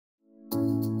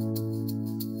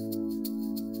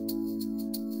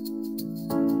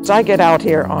I get out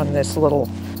here on this little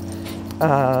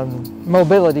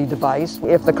mobility device.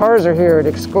 If the cars are here, it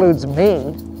excludes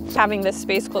me. Having this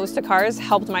space close to cars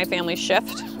helped my family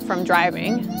shift from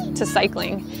driving to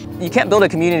cycling. You can't build a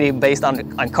community based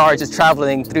on cars just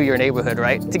traveling through your neighborhood,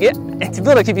 right? To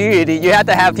build a community, you have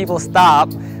to have people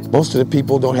stop. Most of the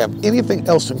people don't have anything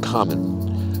else in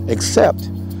common except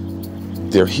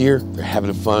they're here, they're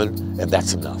having fun, and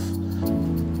that's enough.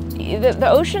 The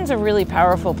ocean's a really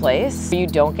powerful place. You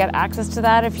don't get access to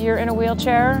that if you're in a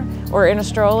wheelchair or in a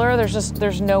stroller.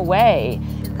 There's no way.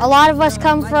 A lot of us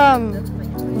come from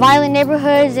violent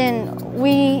neighborhoods, and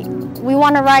we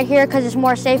want to ride here because it's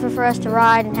more safer for us to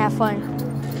ride and have fun.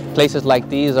 Places like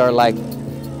these are like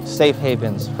safe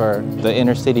havens for the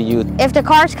inner city youth. If the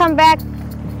cars come back,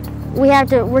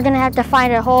 we're gonna have to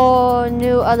find a whole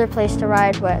new other place to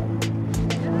ride, but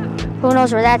who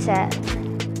knows where that's at.